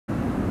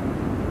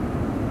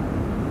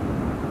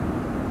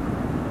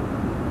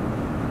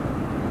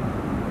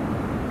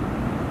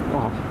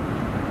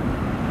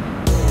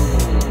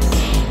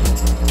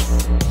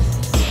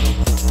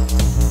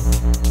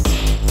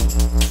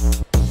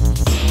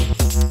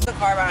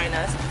car behind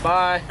us.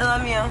 Bye. I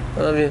love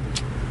you. I love you.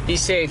 Be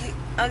safe.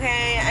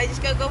 Okay, I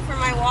just gotta go for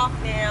my walk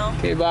now.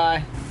 Okay,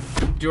 bye.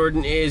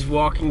 Jordan is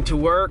walking to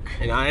work,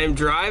 and I am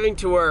driving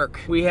to work.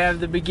 We have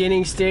the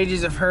beginning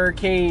stages of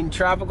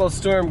Tropical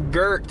Storm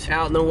Gert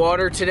out in the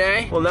water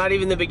today. Well, not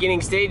even the beginning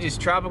stages.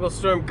 Tropical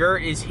Storm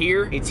Gert is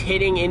here. It's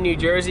hitting in New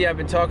Jersey. I've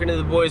been talking to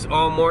the boys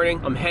all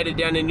morning. I'm headed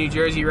down to New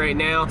Jersey right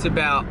now. It's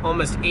about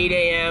almost 8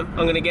 a.m.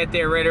 I'm gonna get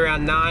there right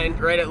around 9,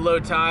 right at low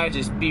tide.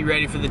 Just be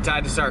ready for the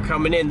tide to start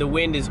coming in. The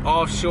wind is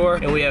offshore,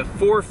 and we have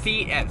 4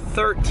 feet at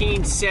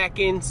 13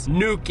 seconds,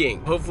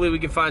 nuking. Hopefully we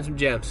can find some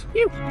gems.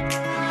 Phew.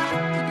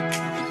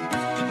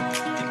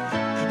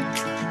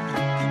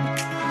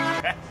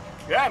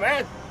 Yeah,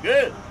 man.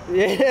 Good.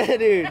 Yeah,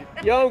 dude.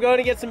 Yo, I'm going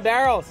to get some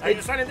barrels. Are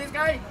you signing this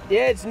guy?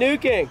 Yeah, it's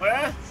nuking. Oh,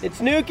 yeah? It's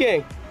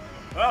nuking.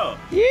 Oh.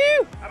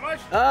 You. How much?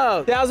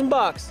 Oh,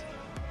 $1,000.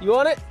 You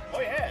want it? Oh,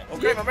 yeah.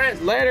 Okay, my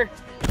man. Later.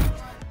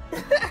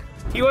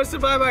 He wants to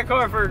buy my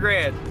car for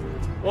 $1,000.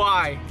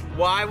 Why?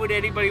 Why would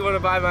anybody want to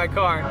buy my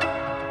car?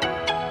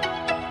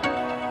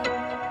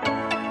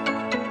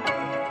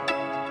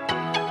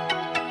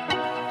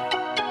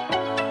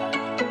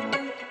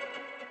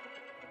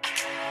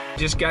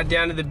 Just got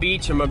down to the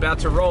beach. I'm about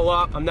to roll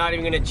up. I'm not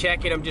even gonna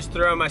check it. I'm just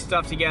throwing my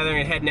stuff together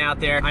and heading out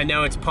there. I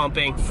know it's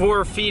pumping.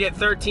 4 feet at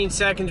 13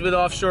 seconds with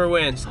offshore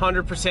winds.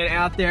 100%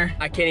 out there.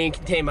 I can't even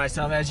contain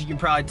myself. As you can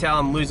probably tell,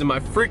 I'm losing my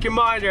freaking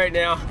mind right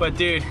now. But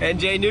dude,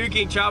 NJ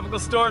nuking, tropical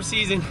storm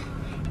season.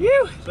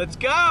 Whew, let's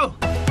go.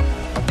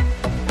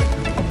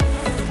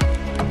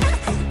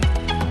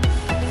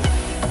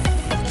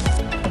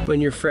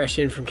 When you're fresh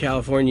in from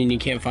California and you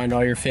can't find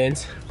all your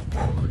fins,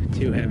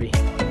 too heavy.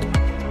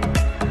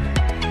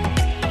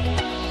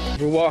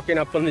 We're walking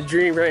up on the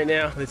Dream right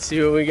now. Let's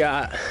see what we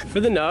got for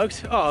the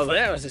nugs. Oh,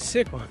 that was a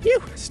sick one. Phew,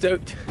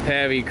 stoked.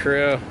 Heavy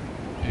crew.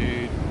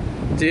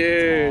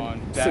 Dude,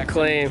 it's a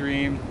claim.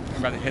 Dream. I'm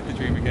about to hit the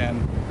Dream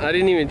again. I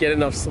didn't even get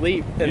enough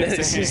sleep, and then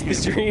it's just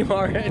the Dream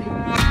already.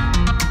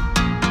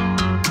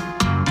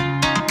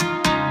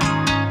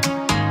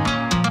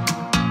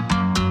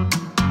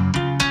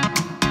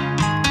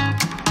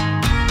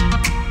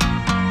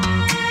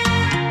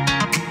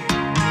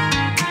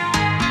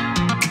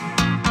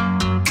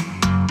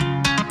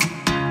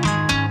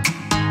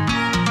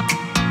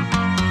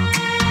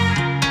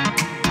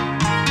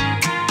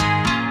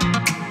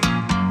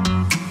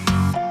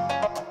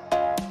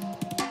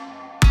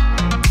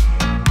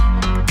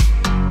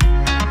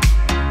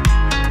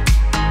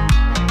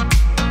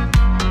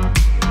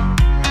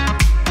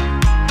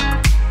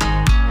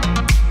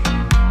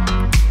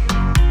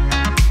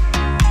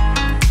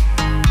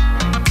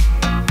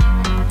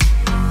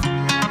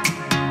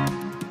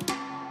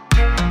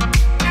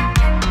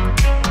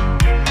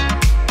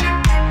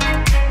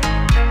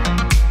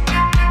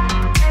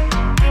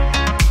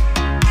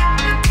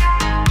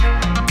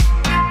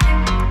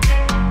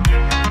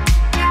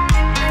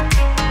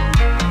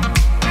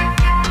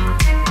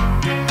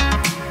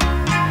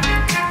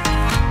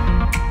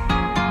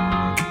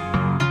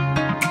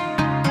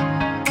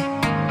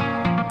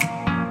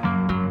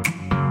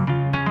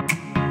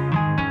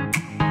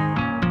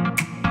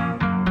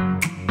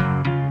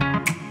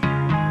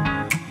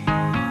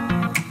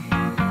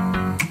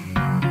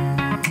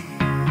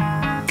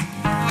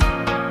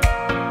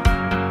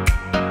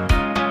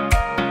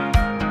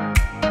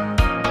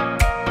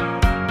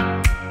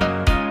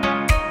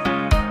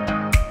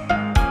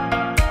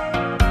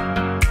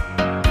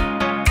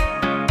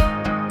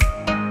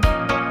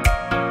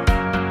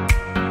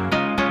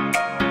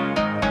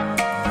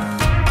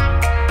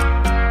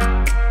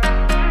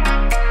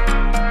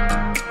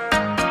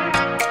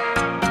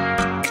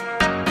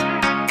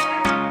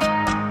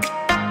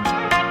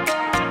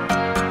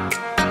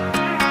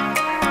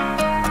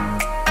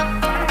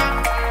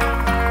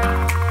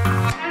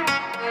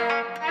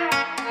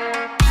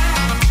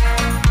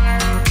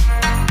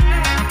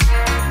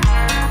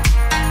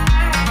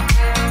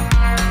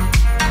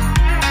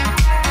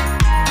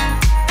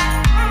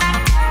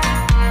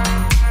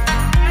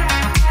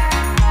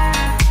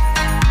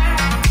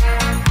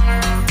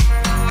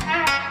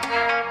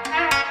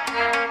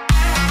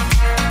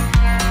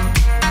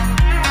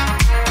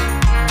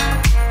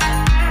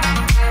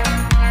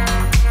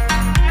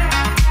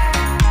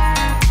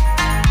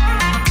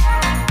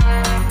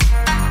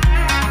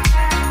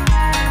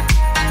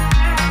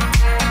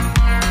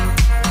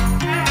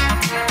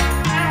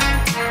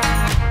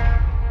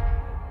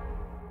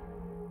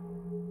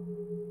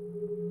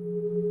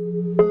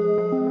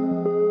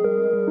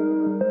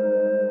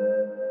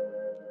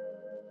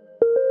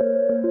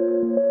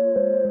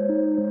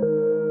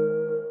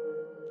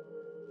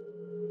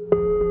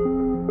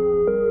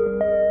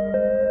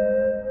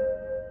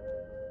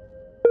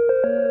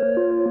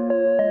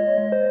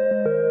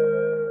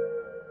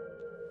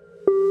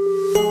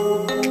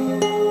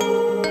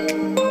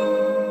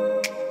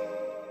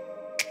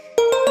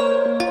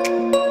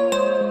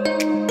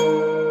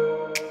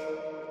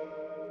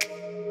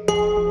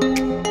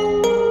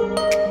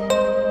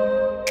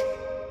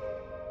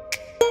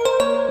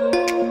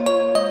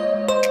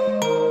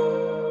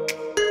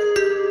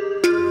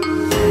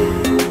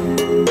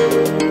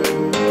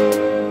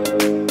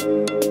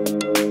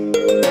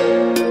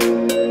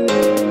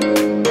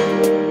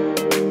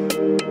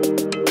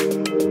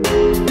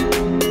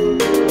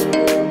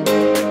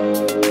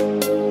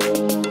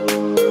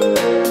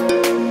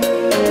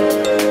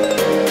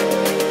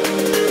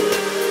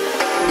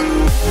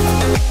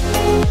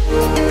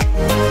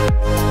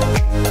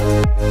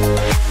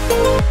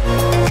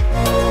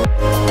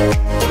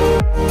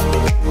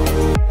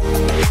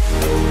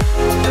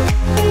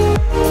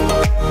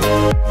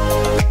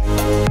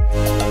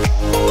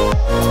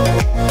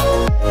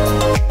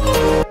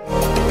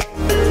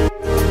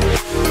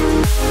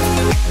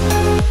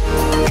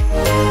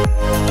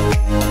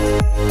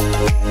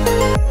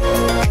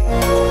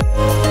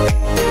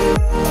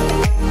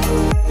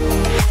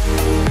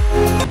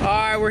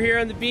 here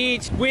on the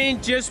beach.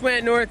 Wind just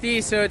went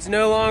northeast, so it's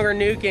no longer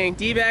nuking.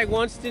 D-Bag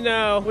wants to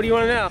know, what do you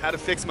want to know? How to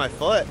fix my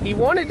foot. He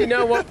wanted to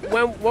know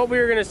what we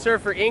were gonna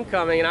surf for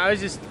incoming, and I was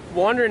just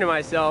wondering to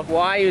myself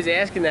why he was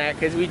asking that,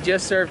 because we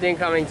just surfed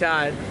incoming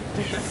tide.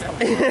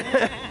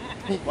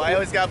 Why you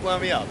always gotta blow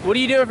me up? What are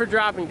you doing for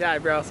dropping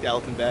tide, bro?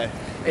 Skeleton Bay.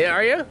 Yeah,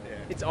 are you? Yeah.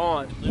 It's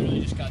on.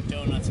 Literally just got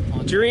donuts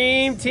upon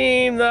Dream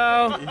team,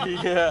 though.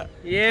 Yeah.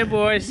 Yeah,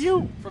 boys.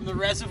 From the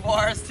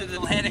reservoirs to the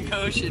Atlantic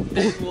Ocean,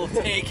 we'll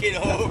take it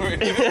over.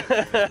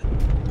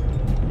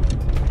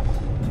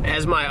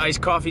 As my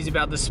iced coffee's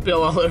about to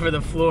spill all over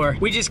the floor.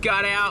 We just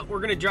got out. We're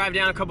gonna drive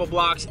down a couple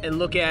blocks and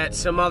look at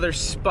some other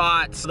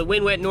spots. The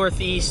wind went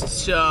northeast,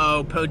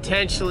 so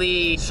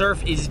potentially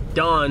surf is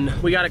done.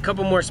 We got a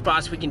couple more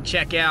spots we can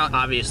check out.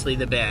 Obviously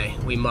the bay.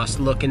 We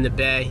must look in the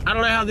bay. I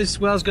don't know how this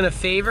swell's gonna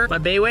favor my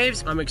bay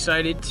waves. I'm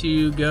excited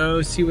to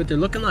go see what they're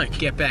looking like.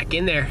 Get back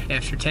in there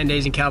after 10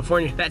 days in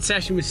California. That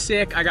session was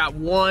sick. I got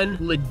one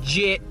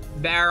legit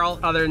barrel.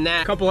 Other than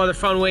that, a couple other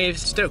fun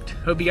waves. Stoked.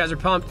 Hope you guys are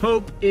pumped.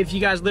 Hope if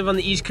you guys live on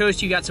the East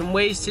Coast, you got some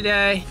waves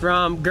today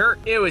from Gert.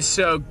 It was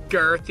so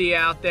girthy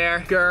out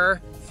there.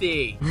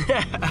 Girthy.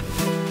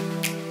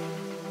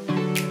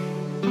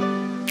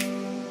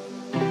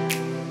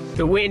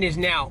 The wind is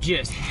now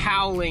just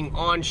howling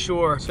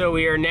onshore. So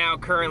we are now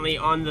currently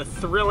on the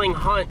thrilling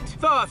hunt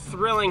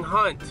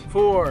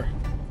for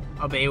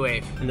a bay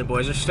wave. And the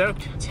boys are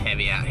stoked. It's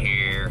heavy out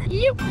here.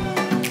 Yep.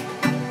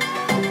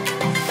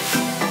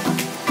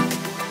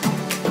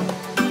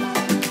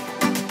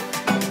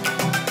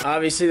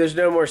 Obviously, there's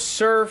no more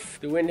surf.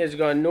 The wind has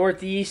gone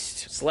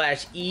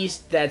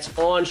northeast/east. That's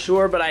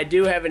onshore, but I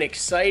do have an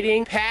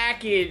exciting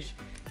package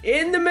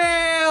in the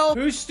mail.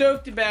 Who's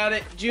stoked about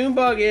it?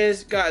 Junebug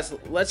is. Guys,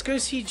 let's go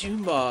see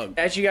Junebug.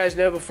 As you guys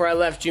know, before I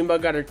left,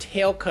 Junebug got her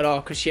tail cut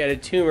off because she had a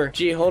tumor.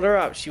 Gee, hold her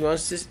up. She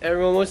wants to.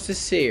 Everyone wants to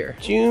see her.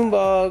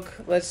 Junebug,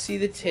 let's see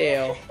the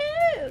tail.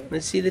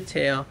 Let's see the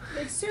tail.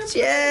 It's super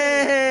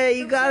Yay!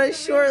 You got a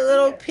short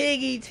little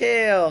piggy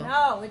tail.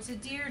 No, it's a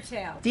deer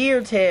tail.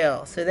 Deer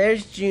tail. So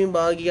there's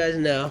Junebug, you guys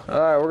know.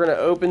 Alright, we're gonna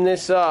open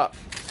this up.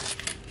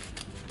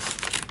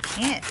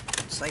 Can't.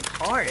 It's like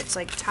hard. It's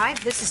like tie.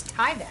 This is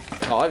Tyvek.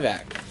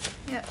 Tyvek.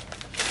 Yeah.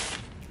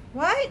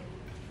 What?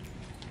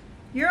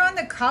 You're on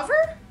the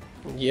cover?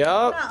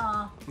 Yup.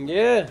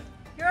 Yeah.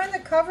 You're on the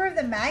cover of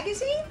the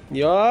magazine?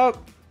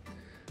 Yup.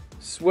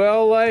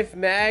 Swell Life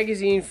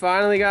magazine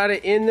finally got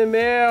it in the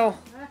mail.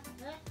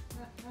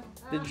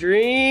 The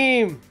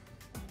dream.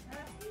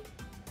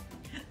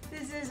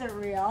 This isn't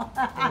real.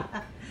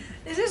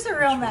 Is this a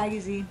real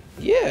magazine?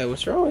 Yeah,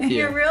 what's wrong with And you?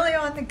 you're really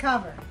on the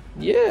cover.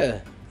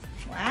 Yeah.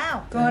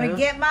 Wow. Gonna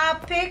get my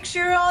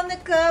picture on the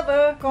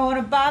cover.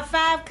 Gonna buy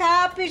 5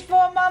 copies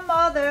for my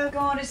mother.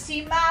 Gonna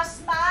see my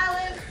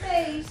smiling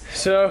face.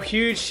 So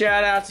huge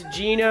shout out to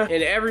Gina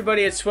and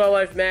everybody at Swell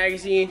Life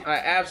magazine. I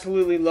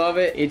absolutely love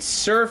it. It's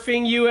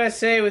Surfing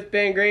USA with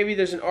Ben Gravy.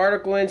 There's an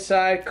article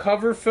inside.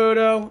 Cover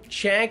photo,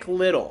 Chank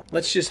Little.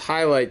 Let's just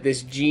highlight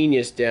this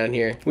genius down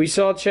here. We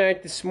saw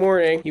Chank this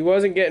morning. He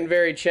wasn't getting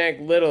very Chank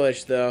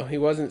Little-ish though. He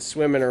wasn't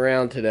swimming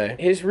around today.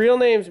 His real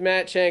name's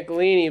Matt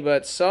Chancolini,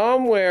 but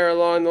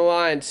somewhere along the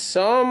line,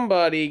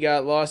 somebody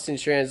got lost in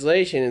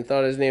translation and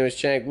thought his name was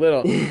Chank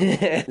Little.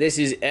 This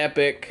is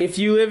epic. If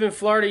you live in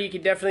Florida, you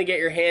can definitely get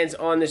your hands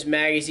on this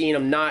magazine.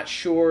 I'm not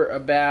sure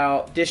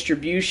about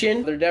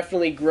distribution. They're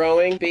definitely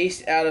growing,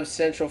 based out of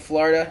Central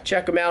Florida.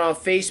 Check them out on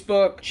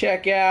Facebook.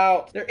 Check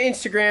out their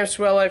Instagram,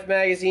 Swell Life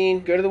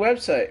Magazine. Go to the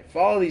website.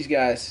 Follow these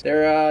guys.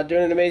 They're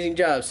doing an amazing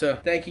job. So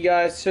thank you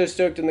guys. So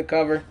stoked on the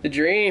cover. The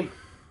dream.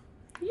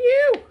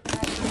 You.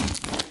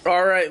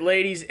 All right,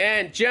 ladies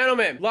and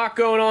gentlemen, a lot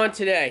going on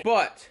today,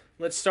 but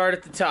let's start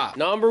at the top.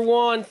 Number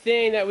one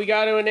thing that we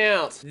got to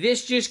announce.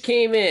 This just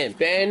came in.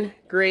 Ben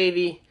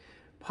Gravy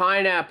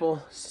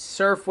pineapple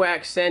surf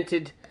wax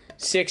scented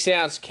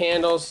 6-ounce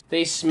candles.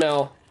 They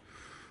smell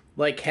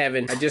like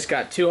heaven. I just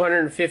got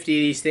 250 of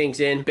these things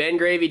in.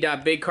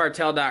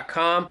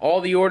 bengravy.bigcartel.com.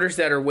 All the orders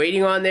that are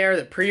waiting on there,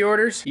 the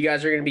pre-orders, you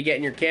guys are going to be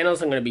getting your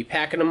candles. I'm going to be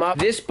packing them up.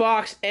 This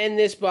box and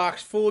this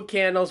box full of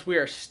candles. We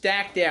are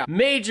stacked out.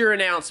 Major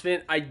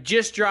announcement. I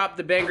just dropped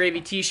the Ben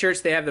Gravy t-shirts.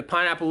 They have the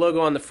pineapple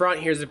logo on the front.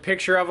 Here's a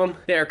picture of them.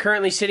 They are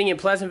currently sitting in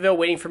Pleasantville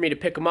waiting for me to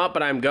pick them up,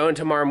 but I'm going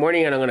tomorrow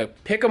morning and I'm going to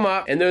pick them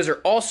up. And those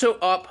are also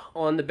up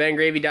on the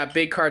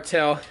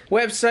bengravy.bigcartel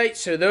website.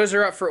 So those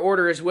are up for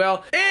order as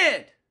well.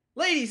 And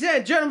ladies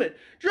and gentlemen,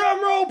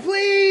 drum roll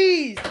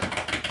please!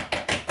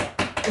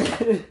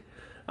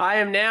 I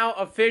am now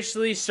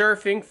officially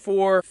surfing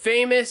for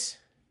Famous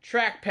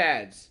track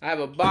pads. I have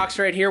a box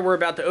right here. We're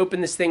about to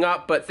open this thing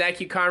up, but thank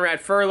you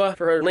Conrad Furla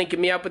for linking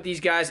me up with these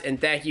guys, and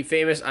thank you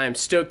Famous. I am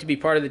stoked to be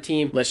part of the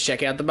team. Let's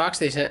check out the box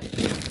they sent.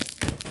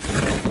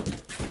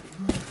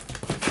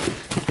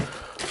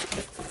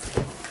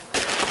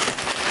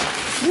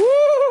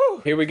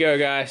 Woo! Here we go,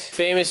 guys.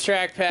 Famous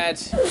track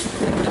pads.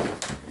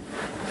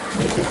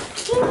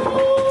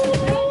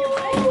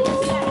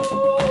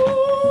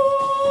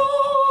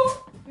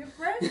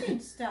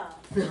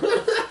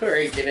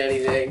 Breaking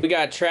anything. We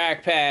got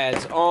track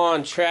pads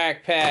on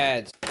track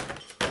pads.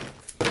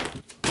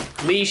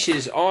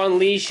 Leashes on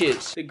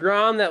leashes. The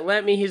Grom that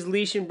lent me his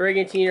leash in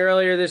Brigantine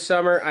earlier this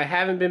summer. I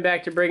haven't been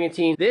back to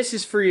Brigantine. This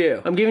is for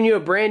you. I'm giving you a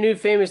brand new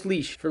famous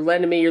leash for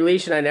lending me your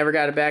leash and I never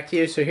got it back to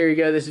you. So here you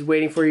go. This is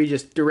waiting for you.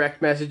 Just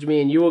direct message me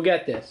and you will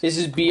get this. This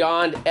is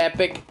beyond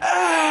epic.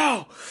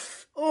 Ow!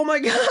 Oh my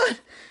God.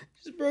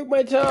 Just broke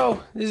my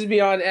toe. This is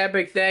beyond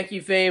epic. Thank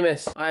you,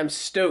 famous. I'm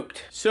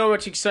stoked. So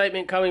much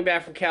excitement coming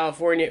back from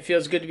California. It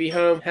feels good to be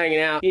home,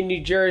 hanging out in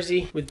New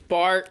Jersey with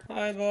Bart.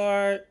 Hi,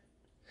 Bart.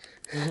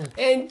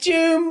 And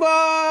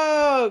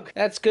Junebug!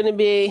 That's gonna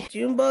be,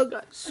 Junebug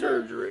got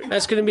surgery.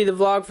 That's gonna be the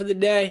vlog for the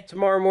day.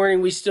 Tomorrow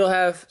morning we still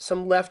have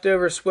some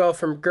leftover swell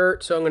from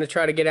Gert, so I'm gonna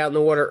try to get out in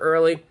the water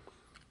early.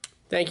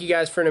 Thank you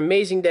guys for an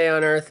amazing day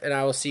on Earth, and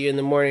I will see you in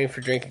the morning for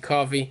drinking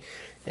coffee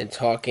and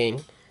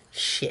talking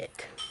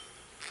shit.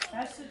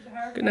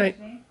 Good night.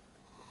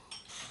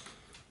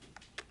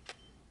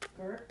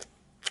 Gert.